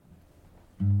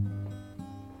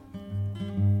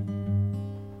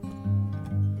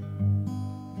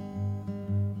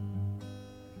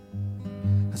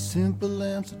simple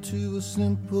answer to a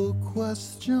simple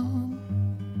question.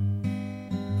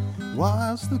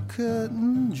 Why is the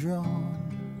curtain drawn?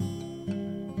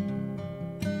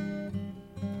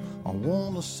 I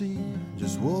wanna see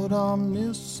just what I'm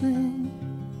missing,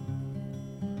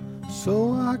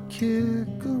 so I kick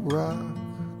a rock,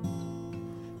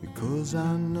 because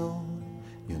I know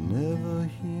you'll never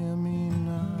hear me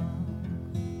now.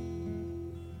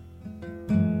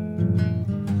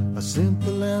 A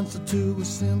simple answer to a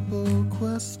simple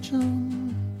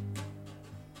question.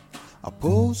 I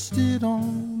post it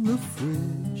on the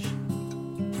fridge.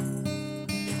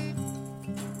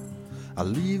 I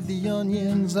leave the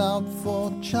onions out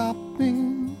for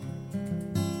chopping.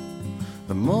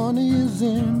 The money is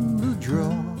in the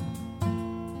drawer,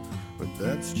 but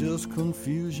that's just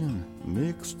confusion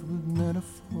mixed with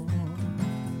metaphor.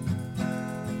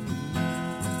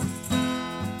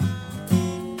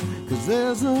 'Cause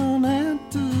there's an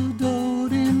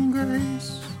antidote in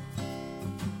grace.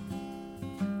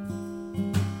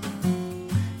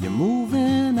 You're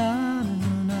moving at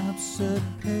an upset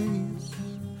pace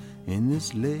in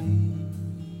this lazy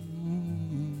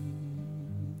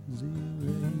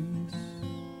race.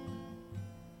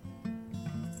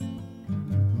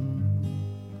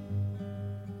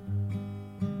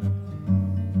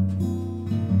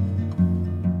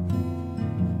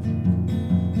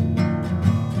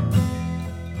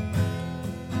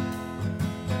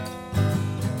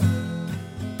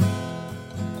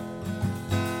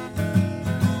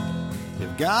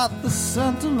 You've got the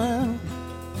sentiment,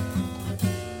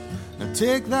 and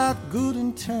take that good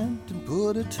intent and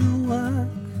put it to work.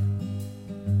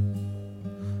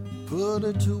 Put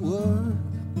it to work.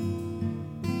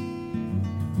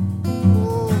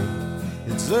 Oh,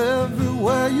 it's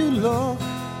everywhere you look,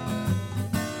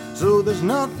 so there's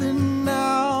nothing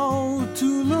now to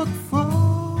look for.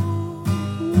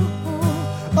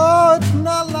 Oh, it's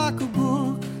not like a book.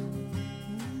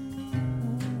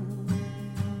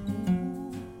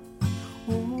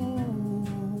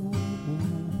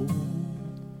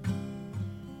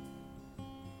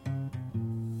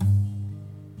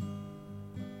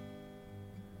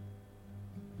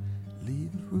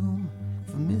 Leave room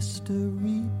for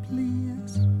mystery,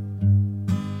 please.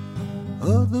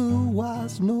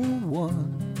 Otherwise, no one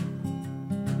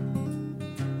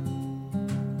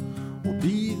will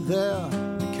be there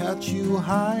to catch you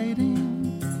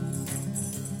hiding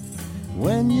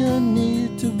when you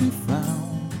need to be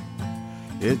found.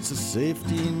 It's a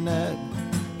safety net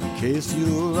in case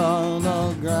you run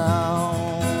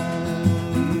aground.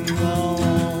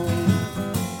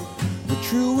 The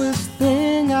truest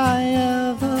thing I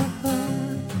ever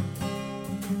heard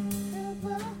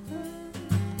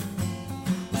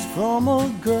was from a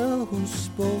girl who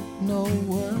spoke no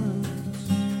words.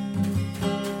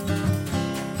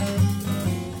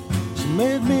 She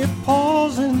made me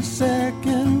pause and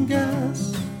second guess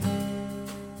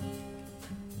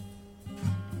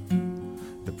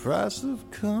the price of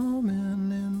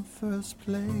coming in first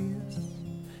place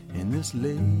in this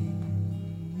lazy